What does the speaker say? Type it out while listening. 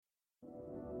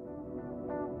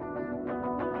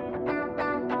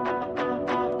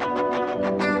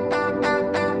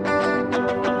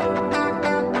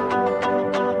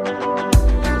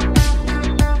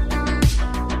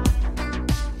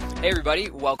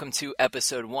everybody. Welcome to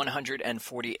episode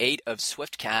 148 of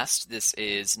Swiftcast. This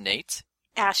is Nate.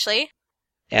 Ashley.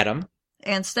 Adam.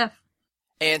 And Steph.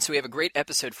 And so we have a great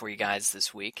episode for you guys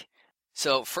this week.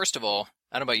 So first of all,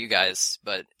 I don't know about you guys,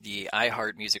 but the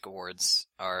iHeart Music Awards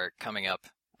are coming up.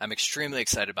 I'm extremely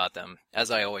excited about them,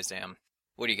 as I always am.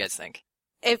 What do you guys think?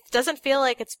 It doesn't feel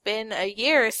like it's been a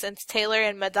year since Taylor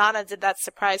and Madonna did that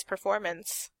surprise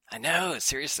performance. I know,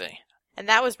 seriously. And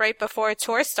that was right before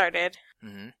tour started.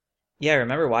 Mm-hmm. Yeah, I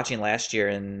remember watching last year,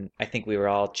 and I think we were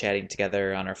all chatting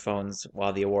together on our phones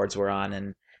while the awards were on,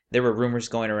 and there were rumors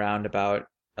going around about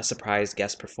a surprise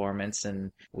guest performance,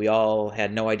 and we all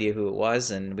had no idea who it was,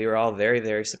 and we were all very,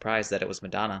 very surprised that it was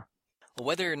Madonna. Well,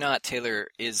 whether or not Taylor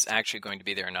is actually going to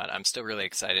be there or not, I'm still really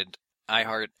excited.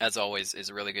 iHeart, as always, is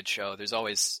a really good show. There's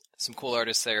always some cool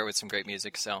artists there with some great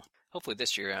music, so hopefully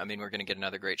this year, we're going to get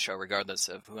another great show regardless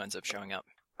of who ends up showing up.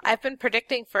 I've been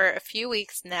predicting for a few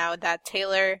weeks now that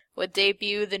Taylor would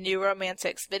debut the New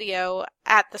Romantics video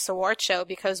at this award show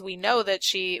because we know that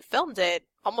she filmed it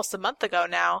almost a month ago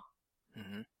now.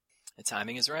 Mm-hmm. The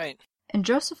timing is right. And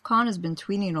Joseph Kahn has been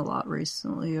tweeting a lot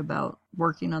recently about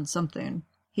working on something.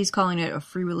 He's calling it a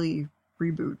Free Willy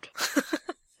reboot.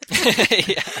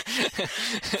 Yeah.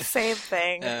 Same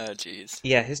thing. Oh, jeez.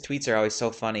 Yeah, his tweets are always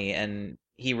so funny, and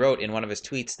he wrote in one of his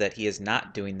tweets that he is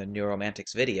not doing the New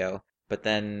Romantics video, but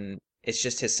then it's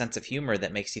just his sense of humor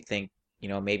that makes you think,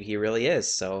 maybe he really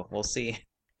is, so we'll see.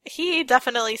 He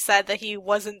definitely said that he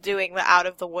wasn't doing the Out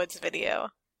of the Woods video.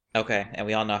 Okay, and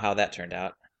we all know how that turned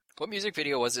out. What music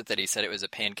video was it that he said it was a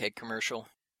pancake commercial?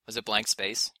 Was it Blank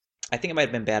Space? I think it might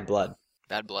have been Bad Blood.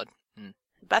 Bad Blood.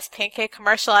 Best pancake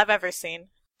commercial I've ever seen.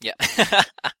 Yeah.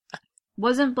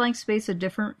 Wasn't Blank Space a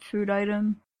different food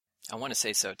item? I want to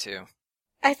say so, too.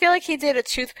 I feel like he did a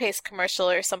toothpaste commercial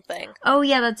or something. Oh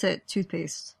yeah, that's it.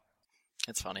 Toothpaste.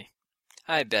 It's funny.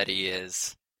 I bet he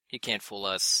is. He can't fool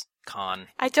us. Con.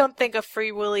 I don't think a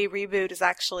Free Willy reboot is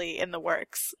actually in the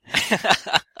works.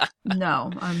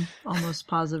 No, I'm almost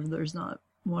positive there's not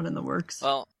one in the works.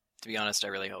 Well, to be honest, I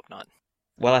really hope not.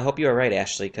 Well, I hope you are right,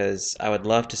 Ashley, because I would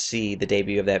love to see the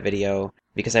debut of that video,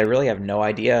 because I really have no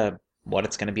idea what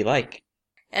it's going to be like.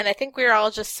 And I think we were all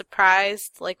just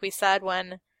surprised, like we said,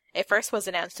 when it first was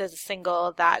announced as a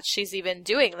single, that she's even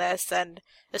doing this and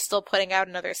is still putting out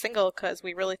another single, because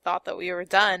we really thought that we were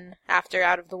done after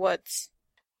Out of the Woods.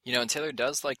 And Taylor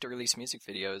does like to release music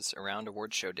videos around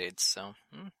award show dates, so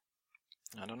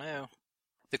I don't know.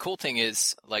 The cool thing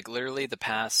is, literally the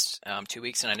past 2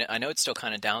 weeks, and I know it's still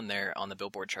kind of down there on the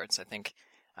Billboard charts. I think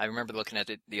I remember looking at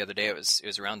it the other day. It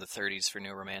was around the 30s for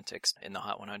New Romantics in the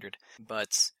Hot 100.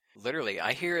 But literally,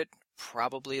 I hear it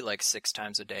probably 6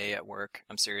 times a day at work.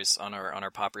 I'm serious, on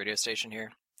our pop radio station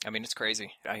here. It's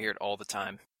crazy. I hear it all the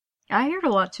time. I hear it a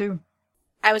lot too.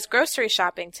 I was grocery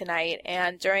shopping tonight,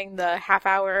 and during the half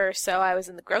hour or so I was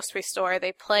in the grocery store,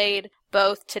 they played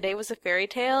both Today Was a Fairy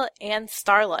Tale and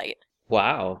Starlight.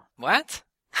 Wow. What?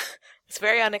 It's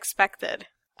very unexpected.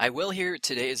 I will hear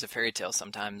Today Is a Fairy Tale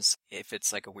sometimes if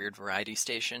it's a weird variety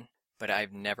station, but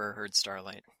I've never heard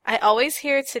Starlight. I always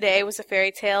hear Today Was a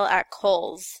Fairy Tale at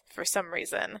Kohl's for some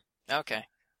reason. Okay.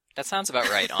 That sounds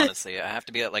about right, honestly. I have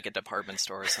to be at a department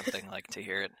store or something to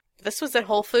hear it. This was at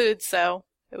Whole Foods, so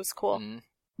it was cool. Mm-hmm.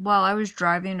 While I was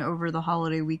driving over the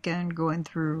holiday weekend, going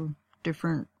through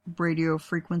different radio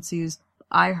frequencies,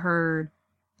 I heard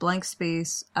Blank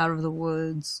Space, Out of the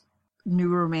Woods, New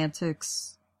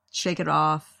Romantics, Shake It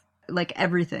Off,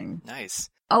 everything. Nice.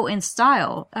 Oh, and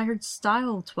Style. I heard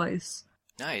Style twice.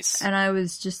 Nice. And I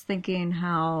was just thinking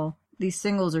how these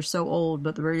singles are so old,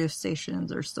 but the radio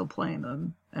stations are still playing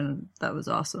them, and that was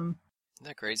awesome. Isn't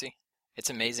that crazy? It's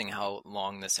amazing how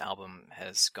long this album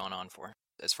has gone on for,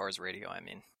 as far as radio,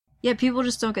 Yeah, people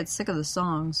just don't get sick of the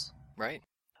songs. Right.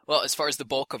 Well, as far as the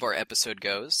bulk of our episode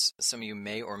goes, some of you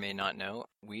may or may not know,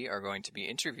 we are going to be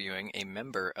interviewing a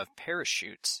member of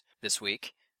Parachute this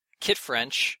week, Kit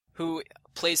French, who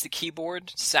plays the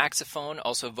keyboard, saxophone,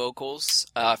 also vocals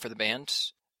for the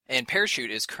band. And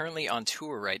Parachute is currently on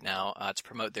tour right now to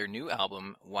promote their new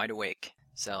album, Wide Awake.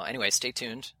 So anyway, stay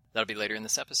tuned. That'll be later in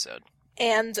this episode.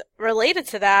 And related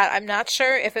to that, I'm not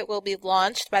sure if it will be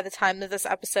launched by the time that this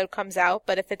episode comes out,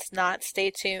 but if it's not, stay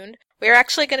tuned. We're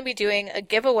actually going to be doing a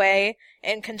giveaway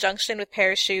in conjunction with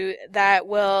Parachute that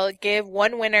will give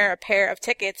one winner a pair of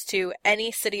tickets to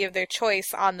any city of their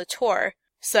choice on the tour.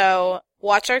 So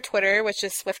watch our Twitter, which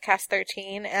is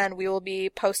Swiftcast13, and we will be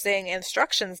posting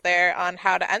instructions there on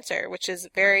how to enter, which is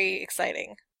very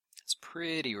exciting. It's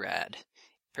pretty rad.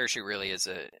 Parachute really is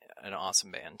an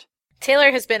awesome band.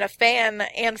 Taylor has been a fan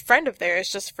and friend of theirs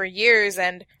just for years,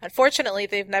 and unfortunately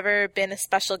they've never been a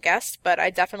special guest, but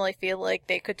I definitely feel like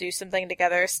they could do something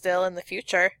together still in the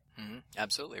future. Mm-hmm.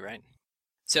 Absolutely right.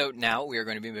 So now we are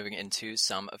going to be moving into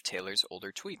some of Taylor's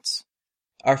older tweets.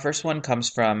 Our first one comes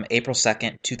from April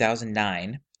 2nd,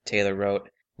 2009. Taylor wrote,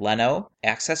 Leno,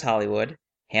 Access Hollywood,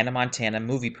 Hannah Montana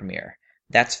movie premiere.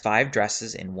 That's 5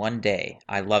 dresses in one day.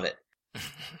 I love it.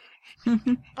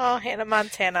 Oh, Hannah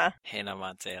Montana. Hannah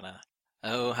Montana.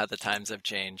 Oh, how the times have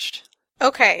changed.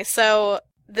 Okay, so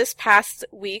this past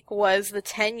week was the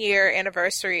 10-year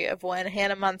anniversary of when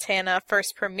Hannah Montana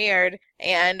first premiered,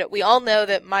 and we all know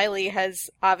that Miley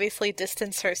has obviously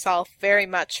distanced herself very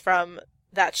much from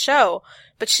that show,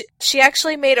 but she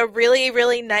actually made a really,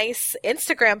 really nice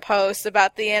Instagram post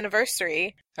about the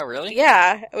anniversary. Oh, really?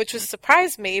 Yeah, which was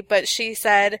surprised me, but she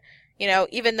said, you know,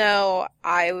 even though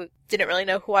I didn't really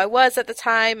know who I was at the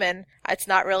time, and it's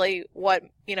not really what,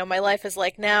 you know, my life is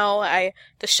like now,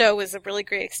 the show was a really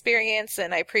great experience,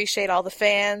 and I appreciate all the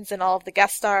fans and all of the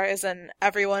guest stars and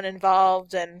everyone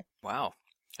involved, and... Wow,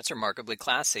 that's remarkably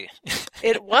classy.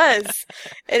 It was,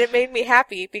 and it made me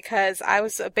happy because I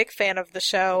was a big fan of the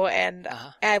show, and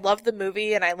I loved the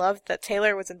movie, and I loved that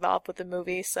Taylor was involved with the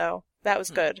movie, so that was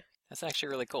good. That's actually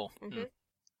really cool. Mm-hmm.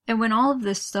 And when all of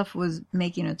this stuff was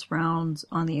making its rounds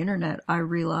on the internet, I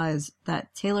realized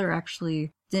that Taylor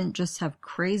actually didn't just have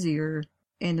Crazier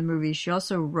in the movie, she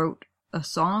also wrote a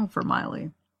song for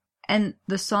Miley. And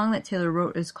the song that Taylor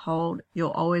wrote is called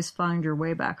You'll Always Find Your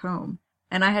Way Back Home.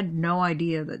 And I had no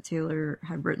idea that Taylor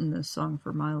had written this song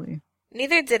for Miley.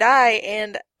 Neither did I,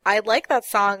 and I like that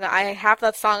song. I have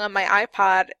that song on my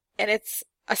iPod, and it's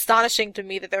astonishing to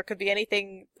me that there could be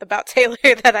anything about Taylor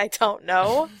that I don't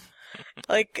know.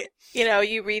 Like, you know,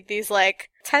 you read these, like,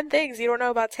 10 things you don't know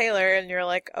about Taylor, and you're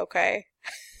like, okay.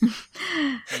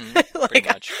 Pretty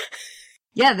much.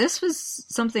 Yeah, this was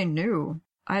something new.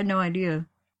 I had no idea.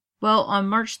 Well, on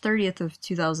March 30th of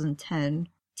 2010,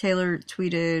 Taylor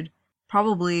tweeted,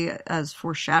 probably as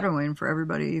foreshadowing for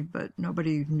everybody, but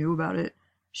nobody knew about it.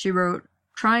 She wrote,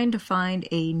 trying to find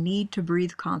a Need to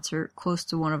Breathe concert close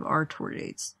to one of our tour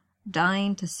dates.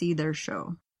 Dying to see their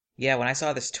show. Yeah, when I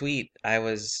saw this tweet, I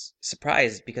was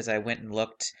surprised because I went and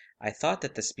looked. I thought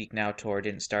that the Speak Now tour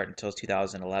didn't start until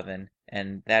 2011,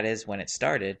 and that is when it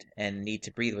started, and Need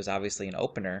to Breathe was obviously an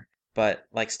opener. But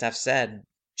like Steph said,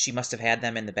 she must have had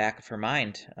them in the back of her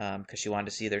mind because she wanted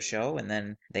to see their show, and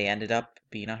then they ended up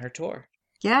being on her tour.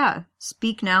 Yeah,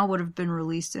 Speak Now would have been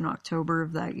released in October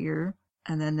of that year,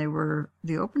 and then they were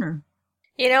the opener.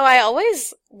 You know, I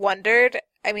always wondered,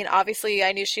 I mean, obviously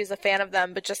I knew she was a fan of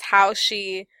them, but just how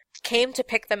she came to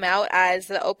pick them out as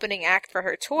the opening act for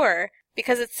her tour,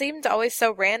 because it seemed always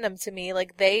so random to me.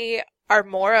 Like, they are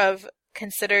more of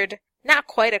considered not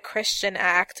quite a Christian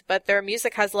act, but their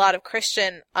music has a lot of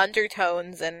Christian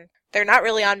undertones, and they're not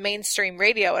really on mainstream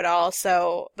radio at all,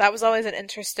 so that was always an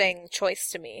interesting choice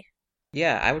to me.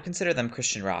 Yeah, I would consider them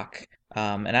Christian rock.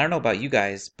 And I don't know about you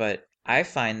guys, but I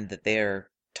find that they're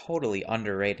totally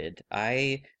underrated.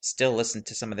 I still listen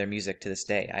to some of their music to this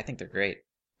day. I think they're great.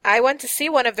 I went to see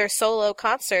one of their solo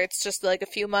concerts just like a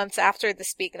few months after the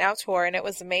Speak Now tour, and it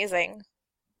was amazing.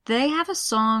 They have a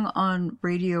song on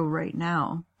radio right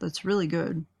now that's really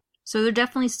good. So they're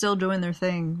definitely still doing their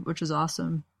thing, which is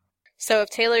awesome. So if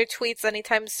Taylor tweets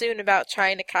anytime soon about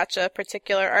trying to catch a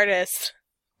particular artist...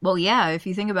 Well, yeah, if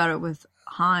you think about it with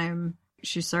Haim,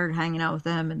 she started hanging out with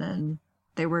them, and then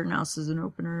they were announced as an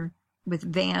opener. With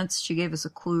Vance, she gave us a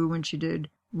clue when she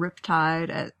did Riptide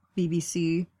at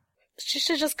BBC. She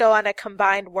should just go on a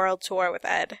combined world tour with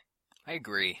Ed. I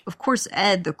agree. Of course,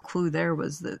 Ed, the clue there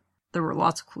was that there were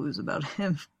lots of clues about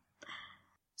him.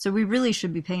 So we really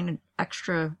should be paying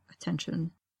extra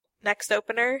attention. Next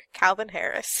opener, Calvin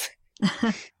Harris.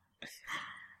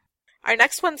 Our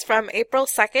next one's from April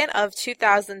 2nd of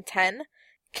 2010.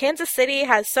 Kansas City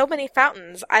has so many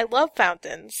fountains. I love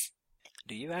fountains.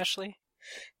 Do you, Ashley?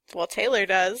 Well, Taylor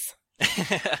does.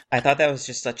 I thought that was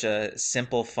just such a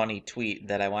simple, funny tweet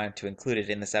that I wanted to include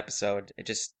it in this episode. It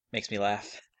just makes me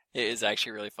laugh. It is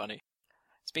actually really funny.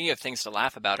 Speaking of things to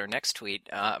laugh about, our next tweet,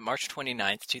 March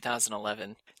 29th,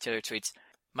 2011, Taylor tweets,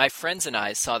 my friends and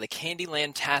I saw the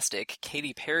Candyland-tastic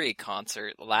Katy Perry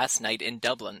concert last night in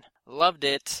Dublin. Loved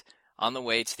it. On the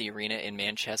way to the arena in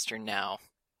Manchester now.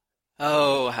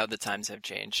 Oh, how the times have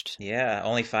changed. Yeah,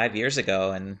 only 5 years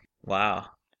ago, and wow.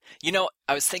 You know,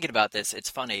 I was thinking about this. It's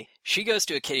funny. She goes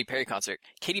to a Katy Perry concert.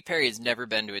 Katy Perry has never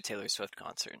been to a Taylor Swift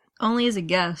concert. Only as a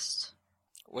guest.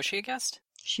 Was she a guest?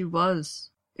 She was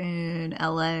in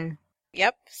LA.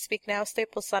 Yep, Speak Now,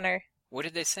 Staples Center. What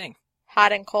did they sing?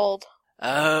 Hot and Cold.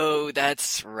 Oh,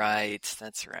 that's right.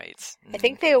 That's right. I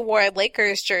think they wore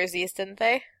Lakers jerseys, didn't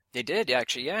they? They did,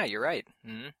 actually. Yeah, you're right.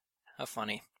 How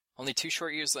funny. Only 2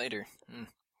 short years later,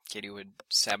 Katie would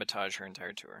sabotage her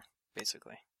entire tour,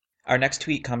 basically. Our next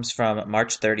tweet comes from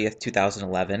March 30th,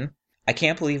 2011. I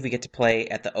can't believe we get to play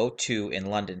at the O2 in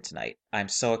London tonight. I'm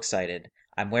so excited.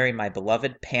 I'm wearing my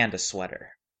beloved panda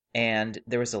sweater. And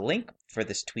there was a link for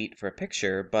this tweet for a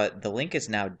picture, but the link is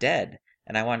now dead.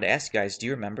 And I wanted to ask you guys, do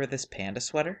you remember this panda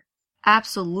sweater?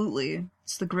 Absolutely.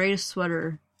 It's the greatest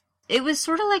sweater. It was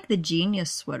sort of like the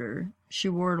Genius sweater. She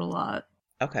wore it a lot.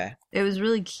 Okay. It was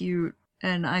really cute,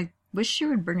 and I wish she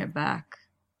would bring it back.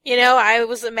 You know, I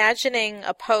was imagining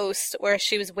a post where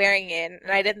she was wearing it,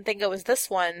 and I didn't think it was this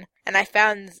one, and I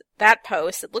found that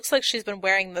post. It looks like she's been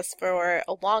wearing this for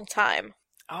a long time.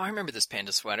 Oh, I remember this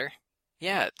panda sweater.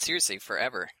 Yeah, seriously,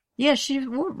 forever. Yeah, she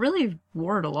really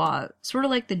wore it a lot. Sort of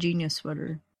like the Genius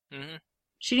sweater. Mm-hmm.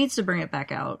 She needs to bring it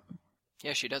back out.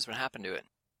 Yeah, she does. What happened to it?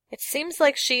 It seems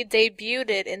like she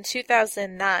debuted it in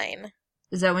 2009.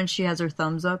 Is that when she has her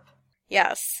thumbs up?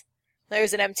 Yes.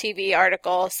 There's an MTV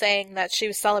article saying that she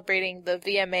was celebrating the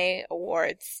VMA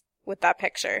Awards with that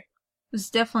picture. It was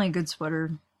definitely a good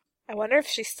sweater. I wonder if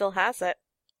she still has it.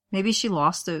 Maybe she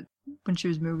lost it when she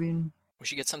was moving. We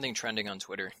should get something trending on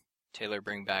Twitter. Taylor,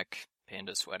 bring back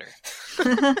panda sweater.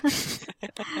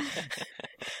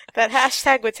 That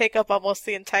hashtag would take up almost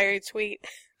the entire tweet.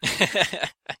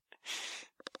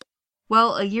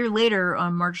 Well, a year later,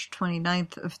 on March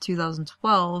 29th of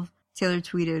 2012, Taylor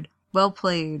tweeted, "Well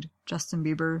played, Justin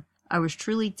Bieber. I was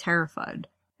truly terrified."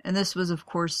 And this was, of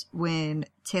course, when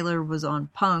Taylor was on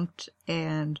Punk'd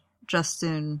and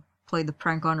Justin played the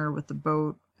prank on her with the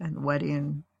boat and the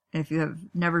wedding. And if you have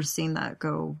never seen that,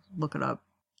 go look it up.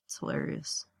 It's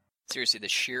hilarious. Seriously, the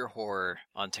sheer horror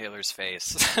on Taylor's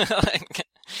face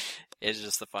is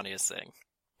just the funniest thing.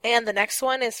 And the next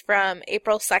one is from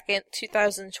April 2nd,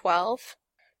 2012.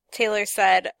 Taylor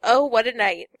said, "Oh, what a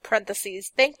night,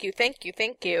 parentheses, thank you, thank you,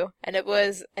 thank you." And it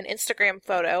was an Instagram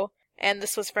photo. And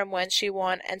this was from when she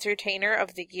won Entertainer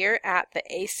of the Year at the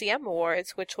ACM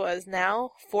Awards, which was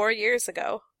now 4 years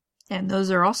ago. And those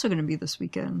are also going to be this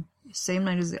weekend. Same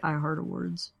night as the iHeart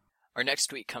Awards. Our next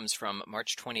tweet comes from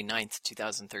March 29th,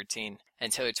 2013,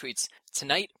 and Taylor tweets,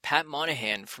 "Tonight, Pat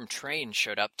Monahan from Train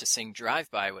showed up to sing Drive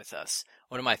By with us.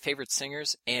 One of my favorite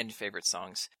singers and favorite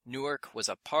songs. Newark was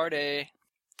a party."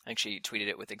 I think she tweeted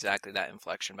it with exactly that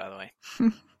inflection, by the way.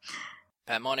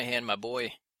 Pat Monahan, my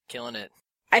boy, killing it.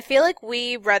 I feel like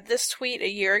we read this tweet a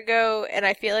year ago, and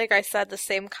I feel like I said the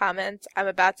same comment I'm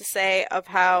about to say of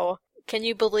how, can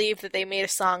you believe that they made a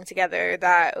song together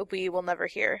that we will never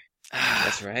hear?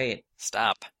 That's right.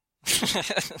 Stop.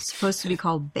 It's supposed to be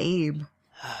called Babe,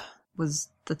 was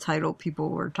the title people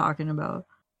were talking about.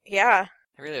 Yeah.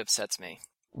 It really upsets me.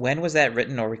 When was that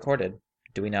written or recorded?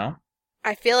 Do we know?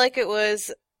 I feel like it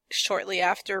was shortly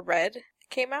after Red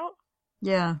came out.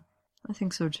 Yeah, I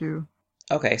think so too.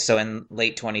 Okay, so in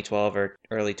late 2012 or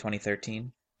early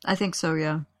 2013? I think so,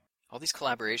 yeah. All these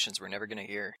collaborations we're never going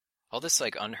to hear. All this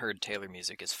unheard Taylor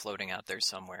music is floating out there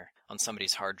somewhere on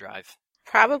somebody's hard drive.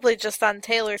 Probably just on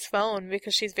Taylor's phone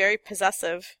because she's very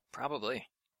possessive. Probably.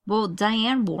 Well,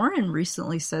 Diane Warren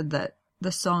recently said that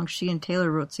the song she and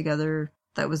Taylor wrote together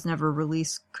that was never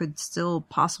released could still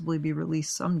possibly be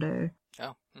released someday.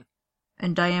 Oh.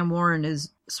 And Diane Warren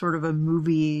is sort of a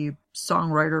movie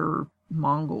songwriter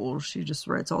Mongol. She just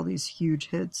writes all these huge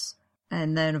hits.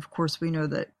 And then, of course, we know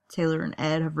that Taylor and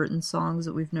Ed have written songs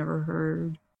that we've never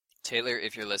heard. Taylor,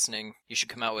 if you're listening, you should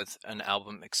come out with an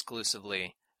album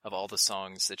exclusively of all the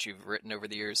songs that you've written over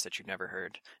the years that you've never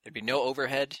heard. There'd be no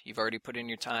overhead. You've already put in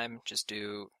your time. Just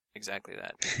do exactly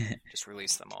that. Just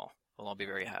release them all. We'll all be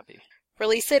very happy.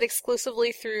 Release it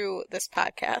exclusively through this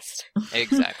podcast.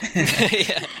 Exactly.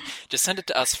 Yeah. Just send it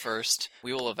to us first.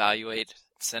 We will evaluate,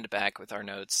 send it back with our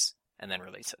notes, and then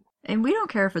release it. And we don't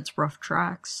care if it's rough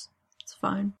tracks. It's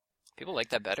fine. People like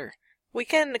that better. We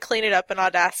can clean it up in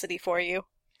Audacity for you.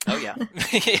 Oh, yeah.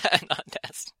 Yeah, not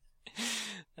test.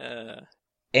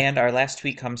 And our last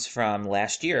tweet comes from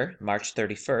last year, March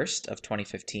 31st of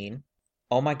 2015.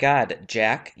 "Oh my god,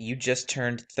 Jack, you just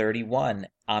turned 31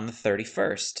 on the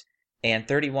 31st. And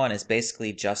 31 is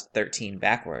basically just 13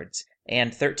 backwards.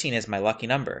 And 13 is my lucky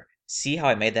number. See how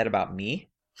I made that about me?"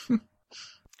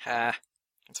 Ha.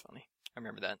 That's funny. I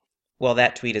remember that. Well,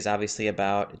 that tweet is obviously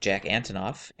about Jack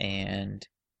Antonoff, and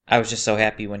I was just so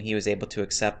happy when he was able to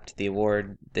accept the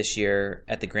award this year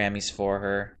at the Grammys for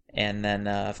her. And then,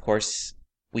 of course,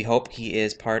 we hope he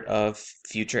is part of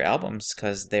future albums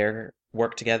because their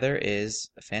work together is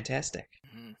fantastic.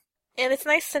 Mm-hmm. And it's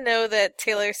nice to know that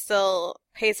Taylor still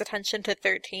pays attention to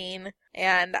 13,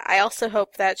 and I also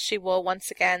hope that she will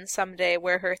once again someday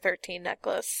wear her 13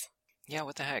 necklace. Yeah,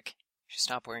 what the heck? She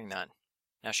stopped wearing that.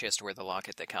 Now she has to wear the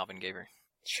locket that Calvin gave her.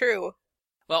 True.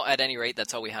 Well, at any rate,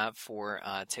 that's all we have for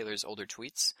Taylor's older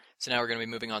tweets. So now we're going to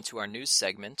be moving on to our news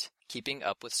segment, Keeping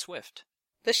Up with Swift.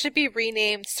 This should be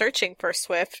renamed Searching for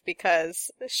Swift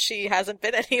because she hasn't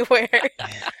been anywhere.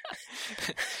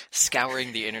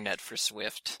 Scouring the internet for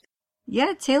Swift.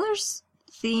 Yeah, Taylor's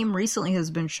theme recently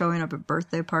has been showing up at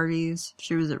birthday parties.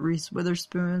 She was at Reese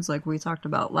Witherspoon's, like we talked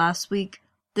about last week.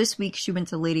 This week, she went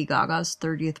to Lady Gaga's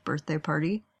 30th birthday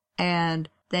party. And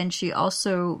then she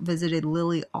also visited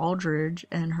Lily Aldridge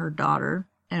and her daughter.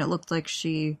 And it looked like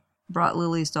she brought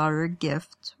Lily's daughter a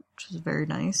gift, which was very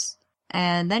nice.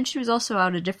 And then she was also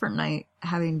out a different night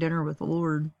having dinner with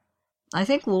Lorde. I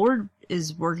think Lorde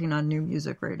is working on new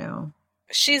music right now.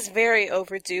 She's very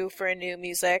overdue for new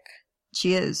music.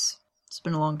 She is. It's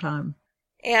been a long time.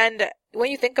 And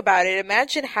when you think about it,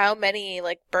 imagine how many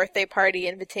birthday party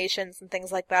invitations and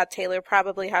things like that Taylor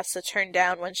probably has to turn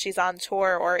down when she's on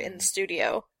tour or in the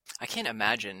studio. I can't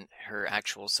imagine her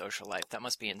actual social life. That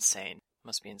must be insane.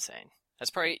 Must be insane. That's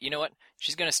probably, you know what?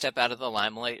 She's going to step out of the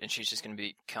limelight and she's just going to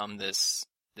become this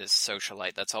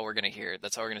socialite. That's all we're going to hear.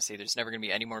 That's all we're going to see. There's never going to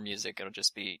be any more music. It'll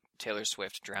just be Taylor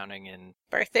Swift drowning in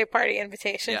birthday party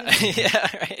invitations. Yeah, yeah,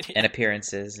 right. And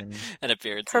appearances. And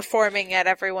appearances. Performing at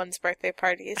everyone's birthday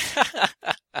parties.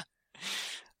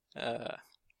 Well,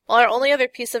 our only other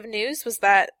piece of news was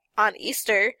that on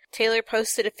Easter, Taylor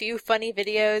posted a few funny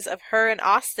videos of her and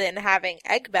Austin having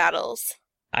egg battles.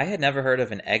 I had never heard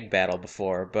of an egg battle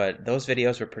before, but those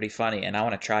videos were pretty funny, and I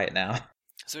want to try it now.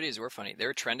 Those videos were funny. They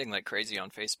were trending like crazy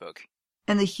on Facebook.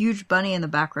 And the huge bunny in the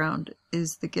background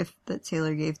is the gift that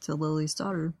Taylor gave to Lily's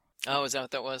daughter. Oh, is that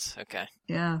what that was? Okay.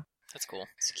 Yeah. That's cool.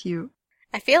 It's cute.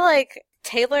 I feel like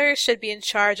Taylor should be in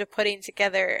charge of putting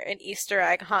together an Easter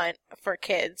egg hunt for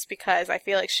kids because I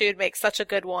feel like she would make such a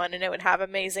good one and it would have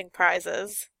amazing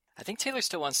prizes. I think Taylor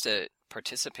still wants to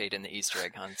participate in the Easter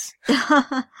egg hunts.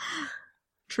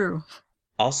 True.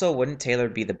 Also, wouldn't Taylor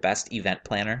be the best event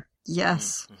planner?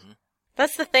 Yes. Mm-hmm.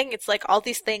 That's the thing. It's all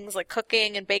these things like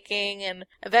cooking and baking and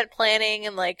event planning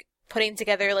and putting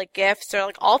together gifts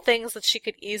or all things that she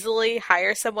could easily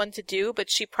hire someone to do,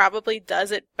 but she probably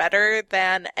does it better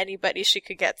than anybody she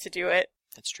could get to do it.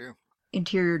 That's true.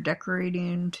 Interior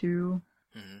decorating too.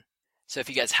 Mm-hmm. So if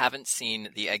you guys haven't seen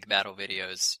the Egg Battle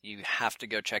videos, you have to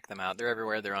go check them out. They're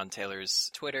everywhere. They're on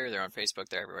Taylor's Twitter. They're on Facebook.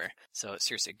 They're everywhere. So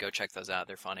seriously, go check those out.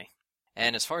 They're funny.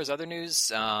 And as far as other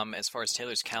news, as far as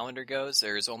Taylor's calendar goes,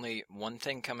 there's only one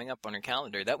thing coming up on her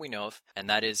calendar that we know of, and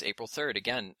that is April 3rd,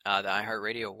 again, the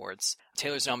iHeartRadio Awards.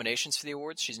 Taylor's nominations for the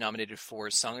awards, she's nominated for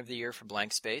Song of the Year for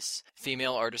Blank Space,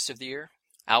 Female Artist of the Year,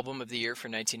 Album of the Year for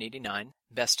 1989,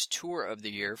 Best Tour of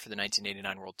the Year for the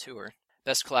 1989 World Tour,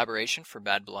 Best Collaboration for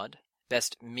Bad Blood,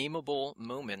 Best Memeable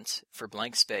Moment for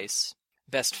Blank Space,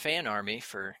 Best Fan Army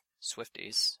for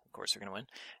Swifties, of course they're going to win,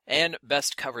 and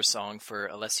Best Cover Song for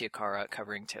Alessia Cara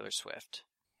covering Taylor Swift.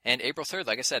 And April 3rd,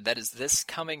 like I said, that is this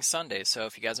coming Sunday, so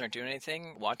if you guys aren't doing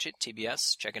anything, watch it,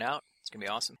 TBS, check it out, it's going to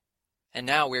be awesome. And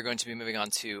now we're going to be moving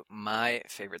on to my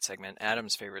favorite segment,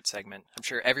 Adam's favorite segment, I'm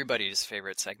sure everybody's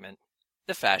favorite segment,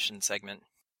 the fashion segment.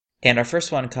 And our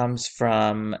first one comes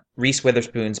from Reese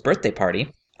Witherspoon's birthday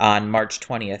party on March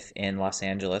 20th in Los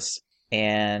Angeles.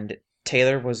 And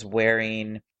Taylor was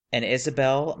wearing an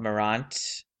Isabel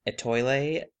Marant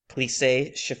Etoile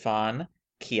plissé chiffon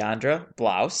Kiandra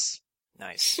blouse.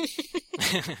 Nice.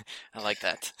 I like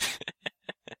that.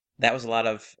 That was a lot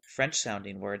of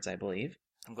French-sounding words, I believe.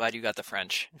 I'm glad you got the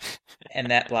French. And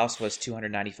that blouse was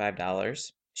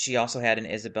 $295. She also had an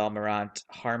Isabel Marant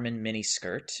Harmon mini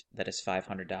skirt that is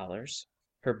 $500.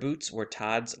 Her boots were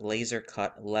Todd's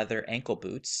laser-cut leather ankle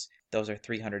boots. Those are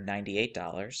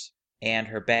 $398. And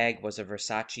her bag was a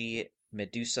Versace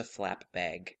Medusa flap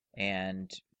bag, and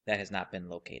that has not been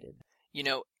located. You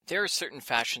know, there are certain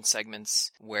fashion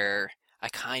segments where I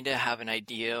kind of have an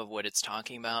idea of what it's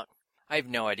talking about. I have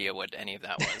no idea what any of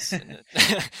that was.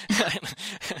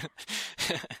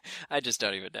 I just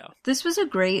don't even know. This was a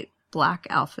great black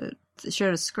outfit. She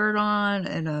had a skirt on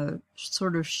and a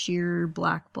sort of sheer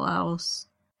black blouse.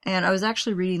 And I was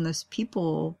actually reading this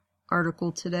People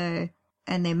article today,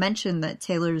 and they mentioned that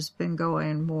Taylor's been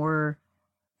going more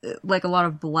like a lot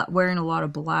of wearing a lot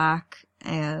of black,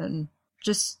 and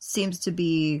just seems to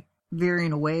be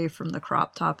veering away from the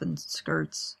crop top and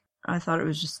skirts. I thought it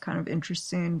was just kind of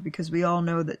interesting because we all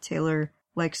know that Taylor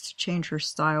likes to change her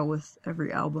style with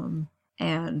every album.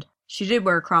 And she did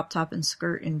wear a crop top and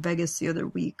skirt in Vegas the other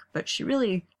week, but she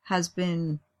really has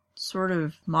been sort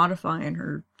of modifying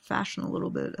her fashion a little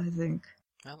bit, I think.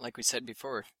 Well, like we said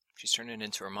before, she's turning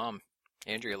into her mom.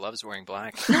 Andrea loves wearing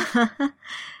black.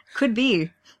 Could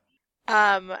be.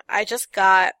 I just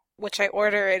got, which I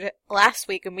ordered last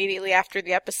week immediately after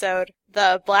the episode,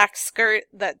 the black skirt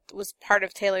that was part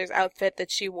of Taylor's outfit that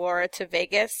she wore to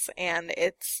Vegas, and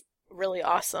it's really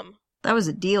awesome. That was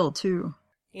a deal, too.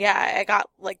 Yeah, I got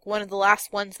like one of the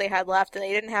last ones they had left, and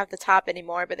they didn't have the top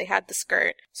anymore, but they had the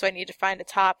skirt, so I need to find a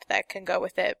top that can go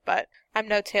with it, but I'm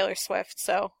no Taylor Swift,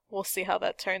 so we'll see how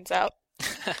that turns out.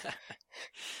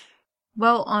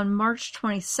 Well, on March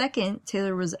 22nd,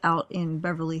 Taylor was out in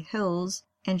Beverly Hills,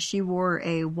 and she wore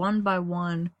a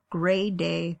 1x1 Gray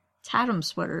Day Tatum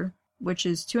sweater, which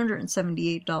is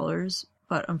 $278,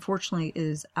 but unfortunately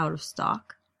is out of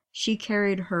stock. She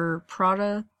carried her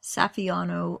Prada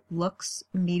Saffiano Luxe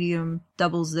Medium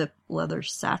Double Zip Leather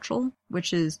Satchel,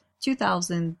 which is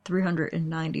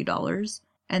 $2,390.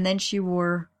 And then she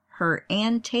wore her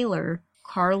Ann Taylor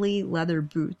Carly Leather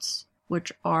Boots,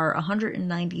 which are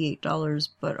 $198,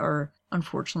 but are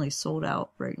unfortunately sold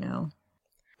out right now.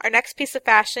 Our next piece of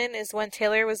fashion is when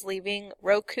Taylor was leaving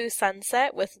Roku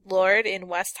Sunset with Lorde in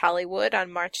West Hollywood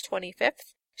on March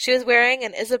 25th. She was wearing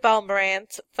an Isabel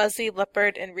Marant fuzzy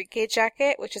leopard Enrique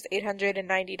jacket, which is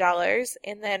 $890,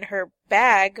 and then her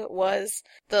bag was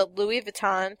the Louis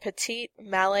Vuitton Petite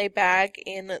Mallet bag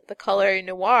in the color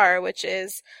Noir, which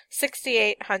is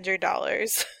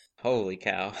 $6,800. Holy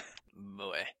cow.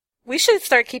 Boy. We should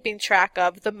start keeping track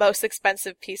of the most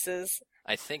expensive pieces.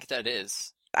 I think that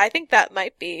is. I think that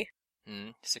might be.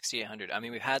 6,800. I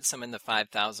mean, we've had some in the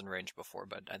 5,000 range before,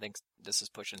 but I think this is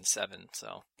pushing 7,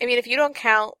 so. I mean, if you don't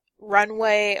count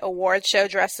runway award show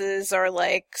dresses or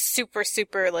like super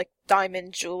like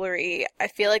diamond jewelry, I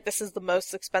feel like this is the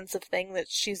most expensive thing that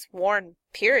she's worn,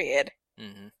 period.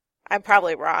 Mm-hmm. I'm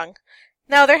probably wrong.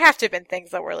 No, there have to have been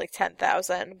things that were like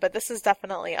 10,000, but this is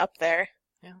definitely up there.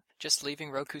 Yeah, just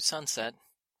leaving Roku Sunset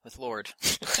with Lorde.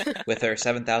 With her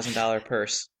 $7,000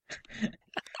 purse.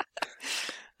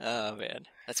 Oh, man.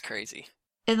 That's crazy.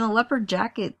 And the leopard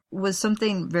jacket was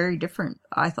something very different,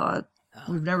 I thought.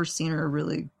 Oh. We've never seen her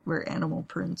really wear animal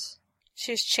prints.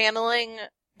 She's channeling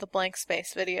the Blank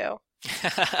Space video.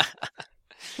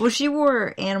 Well, she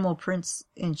wore animal prints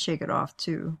in Shake It Off,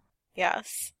 too.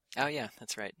 Yes. Oh, yeah,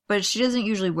 that's right. But she doesn't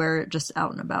usually wear it just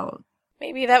out and about.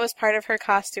 Maybe that was part of her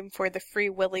costume for the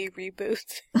Free Willy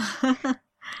reboot.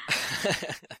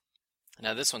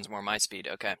 Now, this one's more my speed.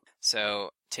 Okay. So,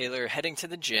 Taylor heading to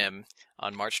the gym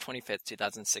on March 25th,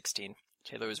 2016.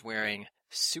 Taylor was wearing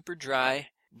super dry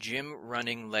gym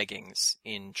running leggings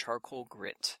in charcoal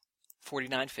grit.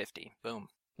 $49.50. Boom.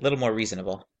 A little more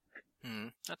reasonable.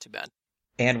 Not too bad.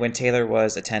 And when Taylor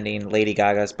was attending Lady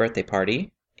Gaga's birthday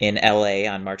party in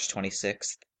LA on March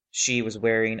 26th, she was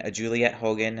wearing a Juliette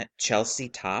Hogan Chelsea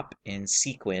top in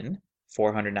sequin,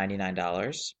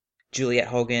 $499. Juliette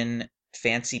Hogan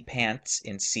fancy pants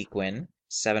in sequin,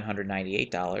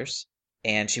 $798.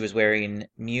 And she was wearing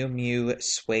Miu Miu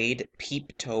suede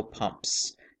peep toe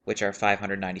pumps, which are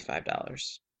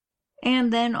 $595.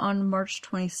 And then on March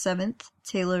 27th,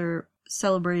 Taylor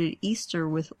celebrated Easter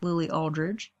with Lily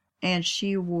Aldridge, and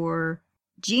she wore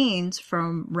jeans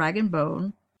from Rag &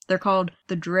 Bone. They're called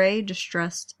the Dre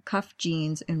Distressed Cuff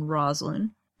Jeans in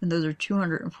Roslyn, and those are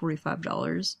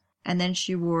 $245. And then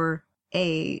she wore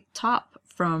a top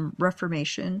from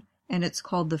Reformation, and it's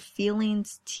called the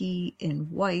Feelings Tee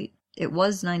in White. It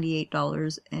was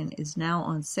 $98 and is now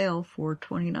on sale for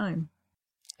 $29.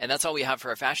 And that's all we have for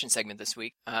our fashion segment this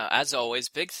week. As always,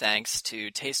 big thanks to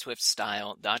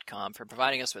TasteSwiftStyle.com for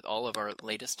providing us with all of our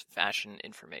latest fashion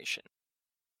information.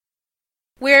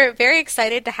 We're very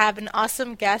excited to have an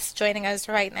awesome guest joining us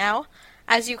right now.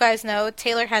 As you guys know,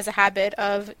 Taylor has a habit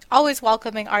of always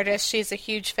welcoming artists she's a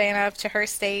huge fan of to her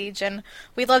stage, and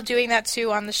we love doing that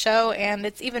too on the show, and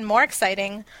it's even more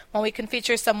exciting when we can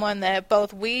feature someone that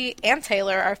both we and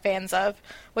Taylor are fans of,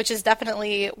 which is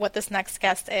definitely what this next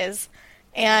guest is.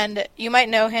 And you might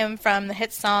know him from the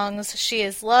hit songs She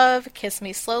Is Love, Kiss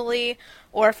Me Slowly,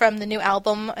 or from the new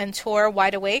album and tour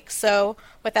Wide Awake. So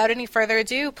without any further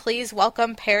ado, please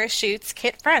welcome Parachute's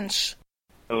Kit French.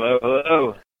 Hello,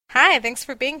 hello. Hi, thanks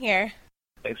for being here.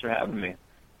 Thanks for having me.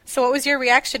 So what was your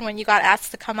reaction when you got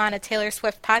asked to come on a Taylor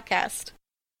Swift podcast?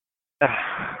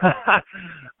 I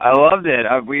loved it.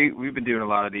 We've been doing a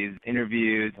lot of these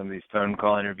interviews, some of these phone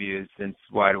call interviews since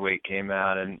Wide Awake came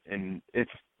out, and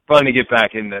it's fun to get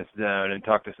back in this zone and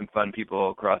talk to some fun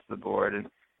people across the board. And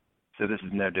so this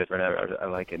is no different. I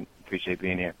like it. Appreciate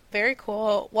being here. Very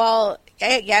cool. Well,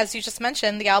 yeah, as you just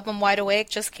mentioned, the album Wide Awake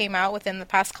just came out within the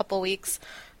past couple weeks.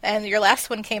 And your last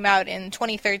one came out in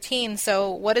 2013,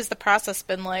 so what has the process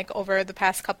been like over the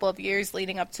past couple of years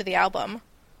leading up to the album?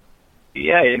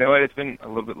 Yeah, you know what? It's been a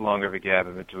little bit longer of a gap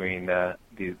in between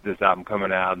this album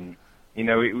coming out, and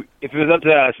if it was up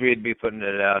to us, we'd be putting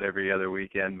it out every other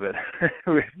weekend. But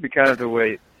we kind of have to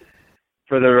wait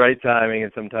for the right timing,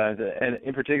 and sometimes, and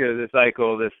in particular, this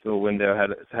cycle, this little window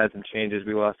had some changes.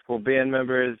 We lost 4 band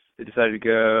members. They decided to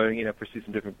go, pursue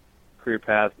some different career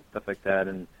paths and stuff like that,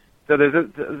 and so there's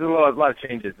a lot of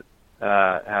changes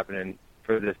happening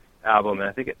for this album, and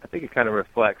I think it kind of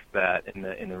reflects that in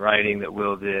the writing that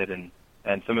Will did, and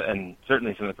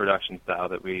certainly some of the production style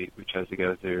that we chose to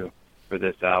go through for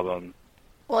this album.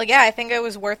 Well, yeah, I think it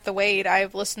was worth the wait.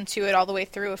 I've listened to it all the way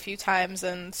through a few times,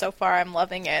 and so far I'm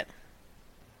loving it.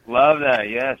 Love that,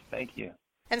 yes, thank you.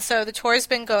 And so the tour's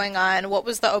been going on. What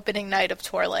was the opening night of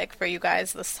tour like for you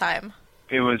guys this time?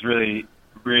 It was really,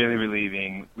 really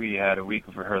relieving. We had a week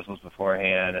of rehearsals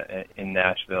beforehand in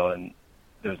Nashville, and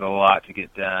there's a lot to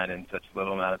get done in such a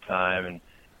little amount of time, and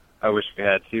I wish we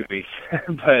had 2 weeks,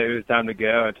 but it was time to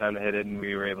go and time to hit it, and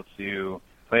we were able to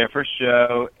play our first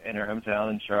show in our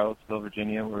hometown in Charlottesville,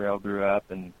 Virginia, where we all grew up,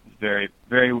 and it was very,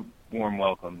 very warm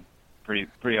welcome.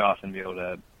 Pretty awesome to be able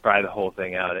to try the whole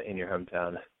thing out in your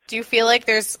hometown. Do you feel like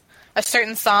there's a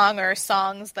certain song or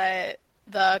songs that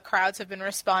the crowds have been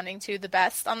responding to the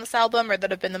best on this album, or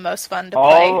that have been the most fun to play?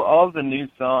 All of the new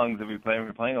songs that we play,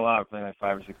 we're playing a lot. We're playing like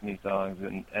 5 or 6 new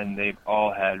songs, and they've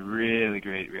all had really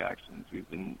great reactions.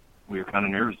 We were kind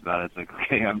of nervous about it. It's like,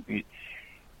 okay,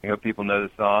 I hope people know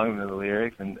the songs and the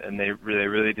lyrics, and they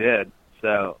really did.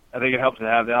 So I think it helps to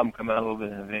have the album come out a little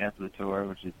bit in advance of the tour,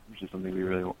 which is something we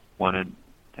really wanted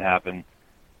to happen.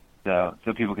 So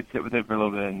people could sit with it for a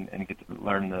little bit and get to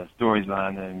learn the stories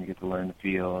behind it, and get to learn the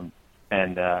feel.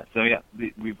 And so yeah,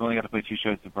 we've only got to play 2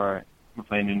 shows so far. We're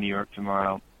playing in New York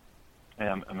tomorrow,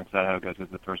 and I'm excited how it goes,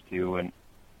 because the first 2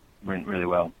 went really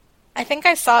well. I think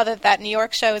I saw that New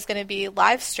York show is going to be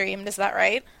live streamed. Is that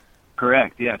right?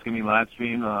 Correct. Yeah, it's going to be live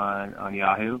streamed on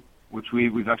Yahoo, which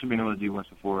we've actually been able to do once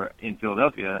before in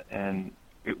Philadelphia, and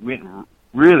it went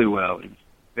really well.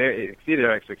 It exceeded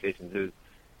our expectations. It was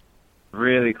a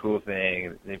really cool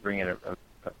thing. They bring in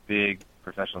a big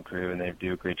professional crew, and they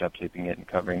do a great job taping it and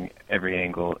covering every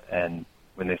angle. And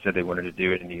when they said they wanted to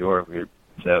do it in New York, we were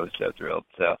so thrilled.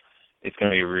 So it's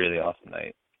going to be a really awesome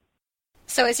night.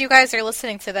 So as you guys are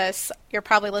listening to this, you're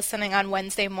probably listening on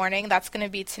Wednesday morning. That's going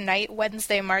to be tonight,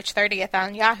 Wednesday, March 30th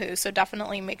on Yahoo, so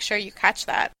definitely make sure you catch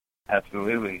that.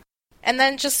 Absolutely. And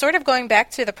then just sort of going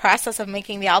back to the process of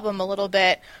making the album a little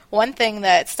bit, one thing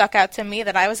that stuck out to me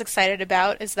that I was excited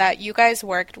about is that you guys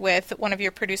worked with, one of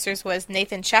your producers was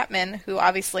Nathan Chapman, who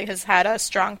obviously has had a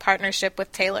strong partnership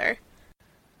with Taylor.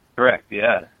 Correct,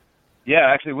 yeah. Yeah,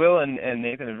 actually Will and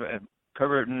Nathan have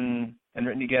covered and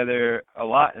written together a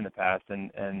lot in the past,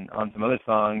 and on some other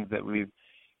songs that we've,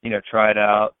 tried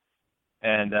out.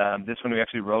 And this one we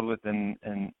actually rolled with and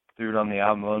threw it on the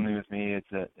album, Lonely With Me.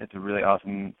 It's a really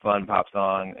awesome, fun pop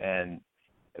song, and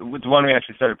it's one we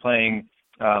actually started playing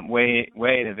way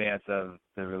in advance of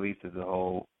the release of the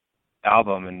whole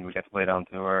album, and we got to play it on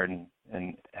tour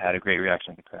and had a great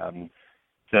reaction from the crowd. And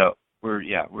so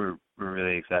we're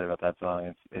really excited about that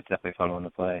song. It's definitely a fun one to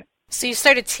play. So you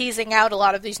started teasing out a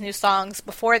lot of these new songs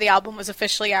before the album was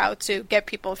officially out to get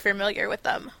people familiar with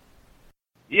them.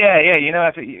 Yeah.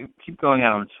 After you keep going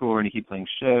out on tour and you keep playing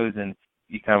shows, and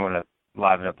you kind of want to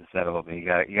liven up the set a little bit. You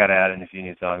got to add in a few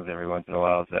new songs every once in a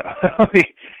while. So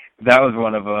that was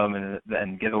one of them,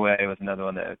 and Giveaway was another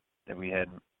one that we had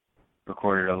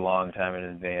recorded a long time in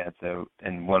advance. So,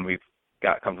 and one we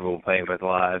got comfortable playing with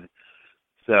live.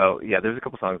 So yeah, there's a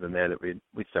couple songs in there that we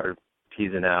started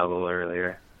teasing out a little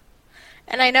earlier.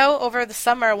 And I know over the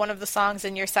summer, one of the songs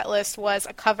in your set list was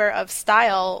a cover of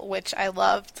Style, which I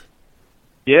loved.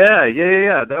 Yeah.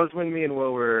 That was when me and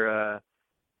Will were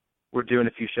doing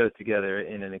a few shows together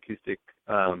in an acoustic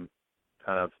kind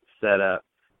of setup,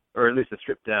 or at least a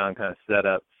stripped down kind of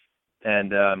setup,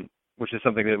 and which is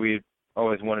something that we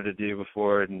always wanted to do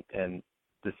before, and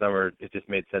this summer it just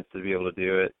made sense to be able to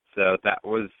do it. So that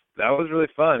was really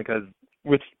fun, because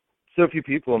with so few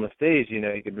people on the stage, you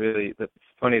could really, it's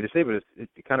funny to say, but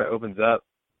it kind of opens up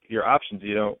your options.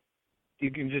 You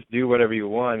can just do whatever you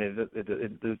want.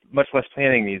 There's much less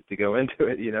planning needs to go into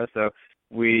it, so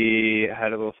we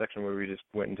had a little section where we just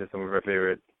went into some of our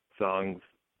favorite songs,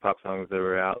 pop songs that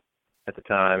were out at the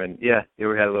time, and we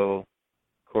had a little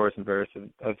chorus and verse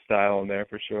of Style in there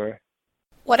for sure.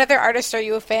 What other artists are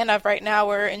you a fan of right now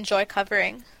or enjoy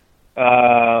covering?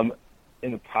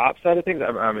 In the pop side of things,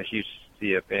 I'm a huge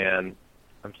Sia fan.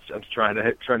 I'm trying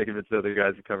to convince the other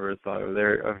guys to cover a song of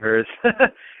hers.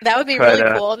 That would be But,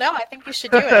 really cool. No, I think you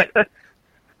should do it.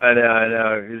 I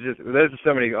know. There's just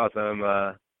so many awesome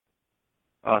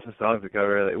songs to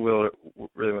cover. Like, Will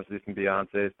really wants to do some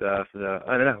Beyonce stuff. So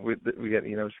I don't know. We get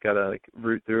just gotta like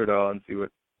root through it all and see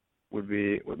what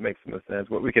makes the most sense.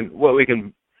 What we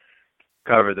can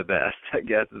cover the best, I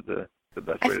guess, is the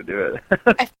best way to do it.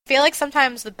 I feel like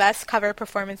sometimes the best cover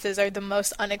performances are the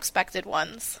most unexpected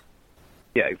ones.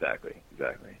 Yeah, exactly.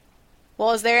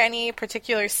 Well, is there any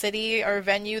particular city or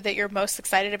venue that you're most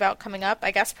excited about coming up?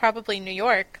 I guess probably New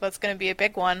York. That's going to be a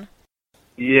big one.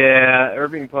 Yeah,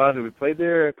 Irving Plaza. We played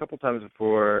there a couple times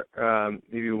before,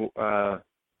 maybe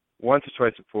once or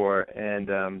twice before, and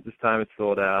this time it's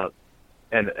sold out.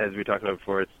 And as we talked about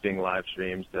before, it's being live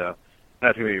streamed, so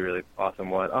that's going to be a really awesome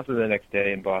one. Also, the next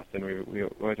day in Boston, we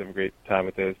always have a great time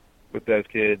with those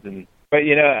kids. But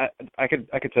I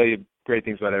could tell you great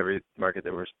things about every market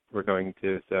that we're going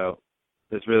to. So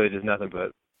there's really just nothing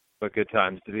but good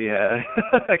times to be had.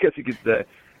 I guess you could say.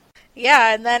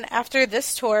 Yeah, and then after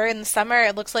this tour in the summer,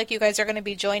 it looks like you guys are going to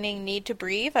be joining Need to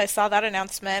Breathe. I saw that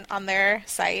announcement on their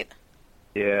site.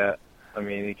 Yeah, I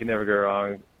mean, you can never go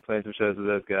wrong playing some shows with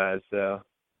those guys. So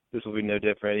this will be no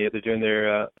different. Yeah, they're doing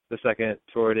their the second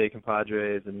tour de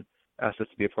Compadres and asked us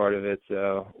to be a part of it.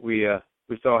 So we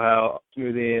saw how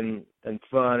smoothly and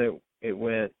fun it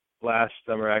went last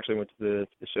summer. I actually went to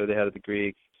the show they had at the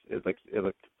Greek. It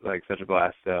looked like such a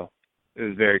blast. So it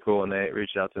was very cool, and they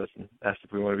reached out to us and asked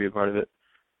if we want to be a part of it.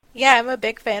 Yeah, I'm a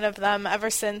big fan of them ever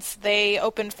since they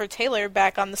opened for Taylor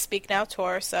back on the Speak Now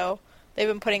tour. So they've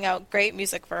been putting out great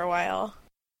music for a while.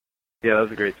 Yeah, that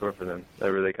was a great tour for them. They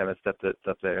really kind of stepped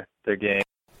up their game.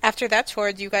 After that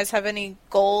tour, do you guys have any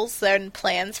goals and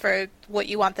plans for what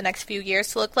you want the next few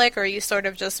years to look like, or are you sort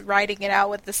of just riding it out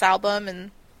with this album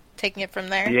and taking it from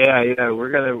there? Yeah,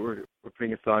 we're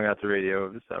putting a song out to radio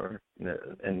this summer,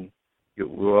 and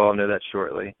we'll all know that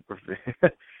shortly.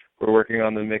 We're working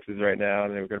on the mixes right now,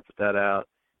 and then we're going to put that out.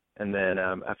 And then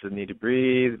after Need to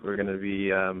Breathe, we're going to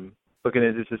be looking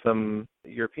into some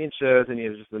European shows and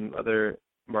just some other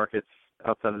markets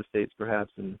outside of the States,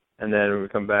 perhaps. And then when we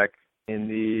come back in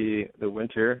the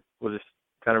winter, we'll just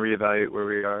kind of reevaluate where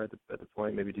we are at the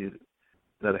point, maybe do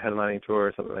another headlining tour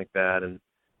or something like that.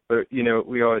 But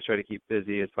we always try to keep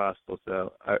busy as possible,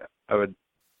 so I would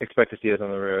expect to see us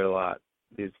on the road a lot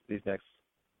these next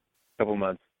couple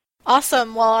months.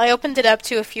 Awesome. Well, I opened it up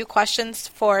to a few questions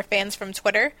for fans from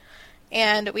Twitter,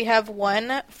 and we have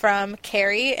one from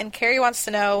Carrie, and Carrie wants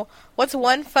to know, what's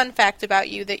one fun fact about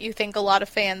you that you think a lot of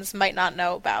fans might not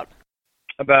know about?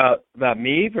 About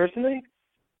me personally?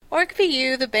 Or it could be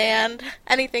you, the band,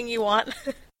 anything you want.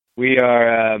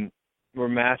 We're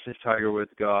massive Tiger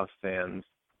Woods golf fans.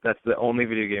 That's the only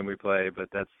video game we play, but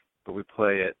we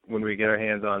play it. When we get our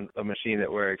hands on a machine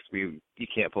that works, you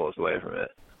can't pull us away from it.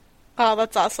 Oh,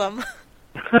 that's awesome.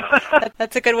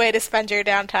 That's a good way to spend your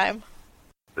downtime.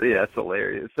 Yeah, it's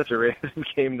hilarious. It's such a random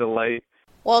game to like.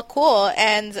 Well, cool.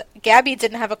 And Gabby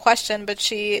didn't have a question, but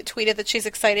she tweeted that she's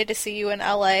excited to see you in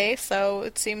LA, so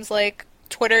it seems like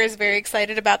Twitter is very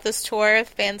excited about this tour.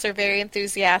 Fans are very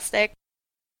enthusiastic.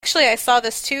 Actually, I saw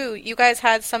this too. You guys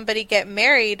had somebody get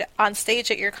married on stage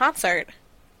at your concert.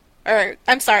 Or,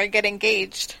 I'm sorry, get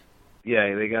engaged.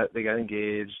 Yeah, they got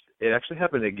engaged. It actually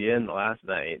happened again last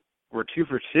night. We're 2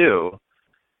 for 2,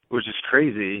 which is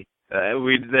crazy.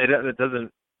 It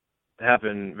doesn't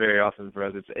happen very often for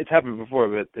us. It's happened before,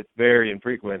 but it's very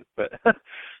infrequent. But for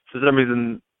some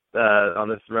reason, on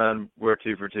this run, we're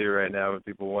 2 for 2 right now with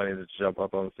people wanting to jump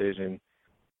up on stage.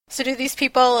 So do these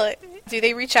people, do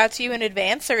they reach out to you in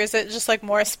advance, or is it just like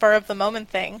more a spur of the moment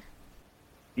thing?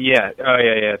 Yeah. Oh,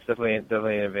 yeah. It's definitely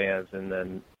in advance, and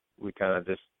then we kind of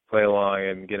just play along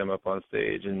and get them up on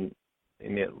stage and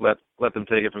let them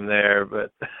take it from there.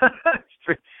 But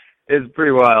it's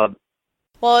pretty wild.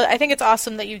 Well, I think it's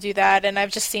awesome that you do that, and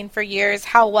I've just seen for years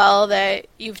how well that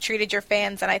you've treated your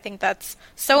fans, and I think that's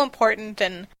so important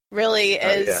and really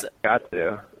is... Yeah, got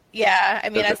to. Yeah, I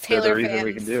mean, as Taylor fans... fans...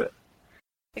 we can do it.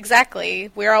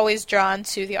 Exactly. We're always drawn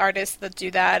to the artists that do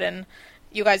that, and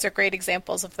you guys are great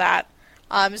examples of that.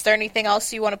 Is there anything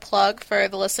else you want to plug for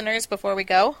the listeners before we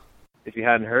go? If you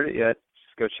hadn't heard it yet,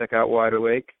 just go check out Wide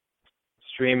Awake.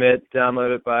 Stream it,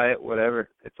 download it, buy it, whatever.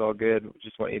 It's all good. We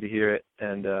just want you to hear it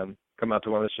and come out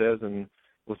to one of the shows, and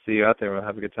we'll see you out there. We'll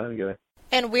have a good time together.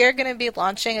 And we're going to be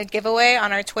launching a giveaway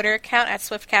on our Twitter account at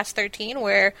Swiftcast13,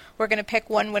 where we're going to pick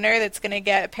one winner that's going to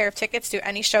get a pair of tickets to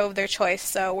any show of their choice.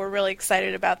 So we're really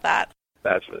excited about that.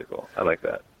 That's really cool. I like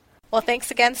that. Well,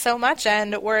 thanks again so much,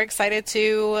 and we're excited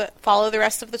to follow the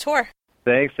rest of the tour.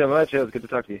 Thanks so much. It was good to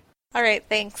talk to you. All right,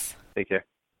 thanks. Take care.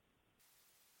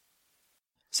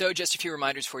 So just a few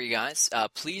reminders for you guys.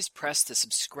 Please press the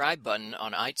subscribe button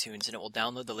on iTunes and it will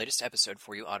download the latest episode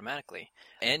for you automatically.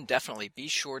 And definitely be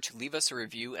sure to leave us a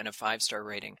review and a 5-star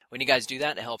rating. When you guys do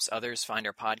that, it helps others find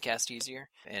our podcast easier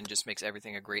and just makes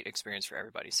everything a great experience for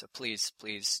everybody. So please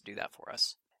do that for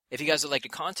us. If you guys would like to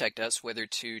contact us, whether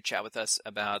to chat with us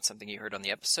about something you heard on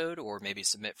the episode or maybe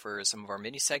submit for some of our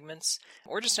mini segments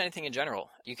or just anything in general,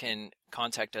 you can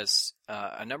contact us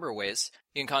a number of ways.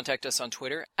 You can contact us on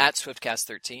Twitter at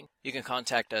Swiftcast13. You can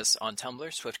contact us on Tumblr,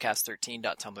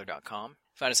 swiftcast13.tumblr.com.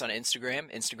 Find us on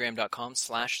Instagram,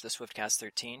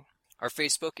 instagram.com/theswiftcast13. Our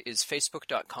Facebook is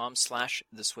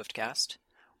facebook.com/theswiftcast.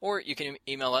 Or you can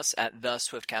email us at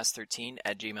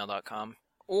theswiftcast13@gmail.com.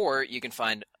 Or you can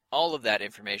find all of that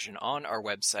information on our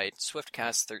website,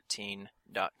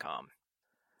 swiftcast13.com.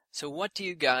 So what do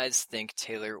you guys think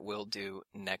Taylor will do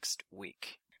next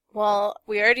week? Well,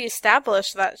 we already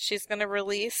established that she's going to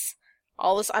release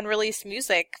all this unreleased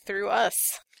music through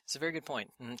us. It's a very good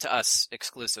point. To us,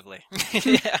 exclusively.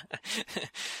 Yeah.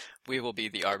 We will be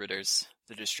the arbiters,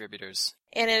 the distributors.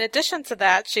 And in addition to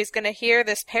that, she's going to hear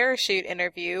this Parachute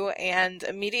interview and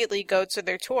immediately go to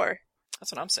their tour.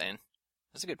 That's what I'm saying.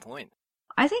 That's a good point.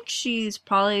 I think she's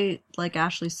probably, like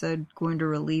Ashley said, going to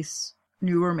release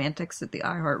New Romantics at the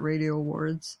iHeartRadio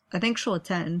Awards. I think she'll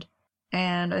attend,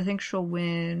 and I think she'll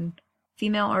win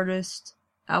Female Artist,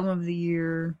 Album of the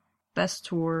Year, Best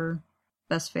Tour,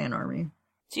 Best Fan Army.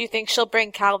 Do you think she'll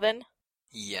bring Calvin?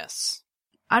 Yes.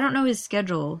 I don't know his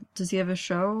schedule. Does he have a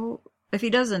show? If he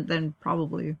doesn't, then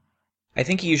probably. I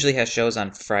think he usually has shows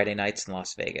on Friday nights in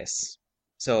Las Vegas.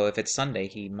 So if it's Sunday,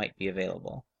 he might be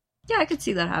available. Yeah, I could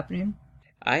see that happening.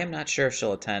 I am not sure if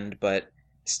she'll attend, but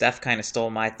Steph kind of stole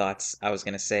my thoughts. I was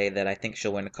going to say that I think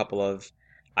she'll win a couple of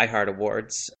iHeart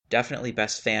Awards. Definitely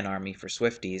Best Fan Army for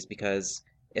Swifties, because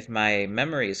if my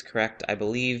memory is correct, I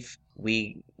believe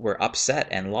we were upset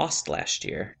and lost last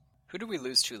year. Who did we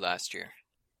lose to last year?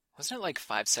 Wasn't it like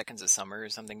 5 Seconds of Summer or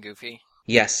something goofy?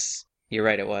 Yes, you're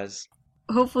right, it was.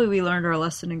 Hopefully we learned our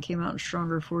lesson and came out in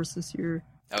stronger force this year.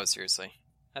 Oh, seriously?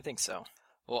 I think so.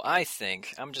 Well, I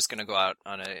think I'm just going to go out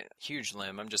on a huge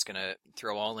limb. I'm just going to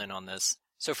throw all in on this.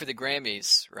 So for the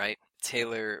Grammys, right,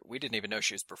 Taylor, we didn't even know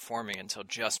she was performing until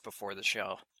just before the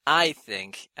show. I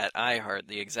think at iHeart,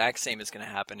 the exact same is going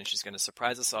to happen, and she's going to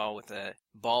surprise us all with a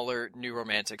baller New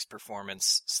Romantics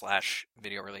performance /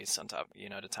 video release on top,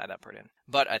 to tie that part in.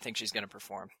 But I think she's going to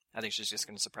perform. I think she's just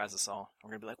going to surprise us all. We're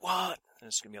going to be like, what? And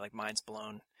it's going to be like, minds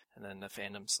blown. And then the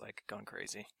fandom's like going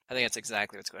crazy. I think that's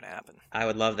exactly what's going to happen. I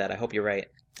would love that. I hope you're right.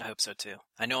 I hope so too.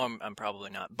 I know I'm probably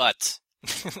not, but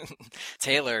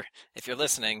Taylor, if you're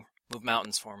listening, move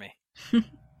mountains for me.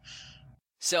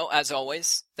 So, as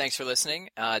always, thanks for listening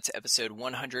to episode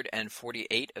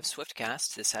 148 of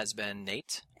Swiftcast. This has been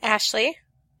Nate, Ashley,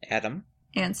 Adam,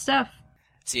 And Steph.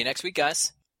 See you next week,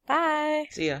 guys. Bye.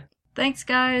 See ya. Thanks,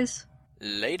 guys.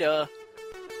 Later.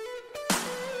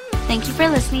 Thank you for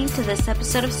listening to this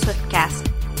episode of Swiftcast.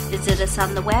 Visit us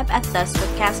on the web at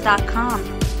theswiftcast.com.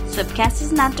 Swiftcast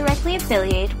is not directly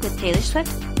affiliated with Taylor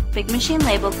Swift, Big Machine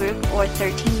Label Group, or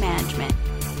 13 Management.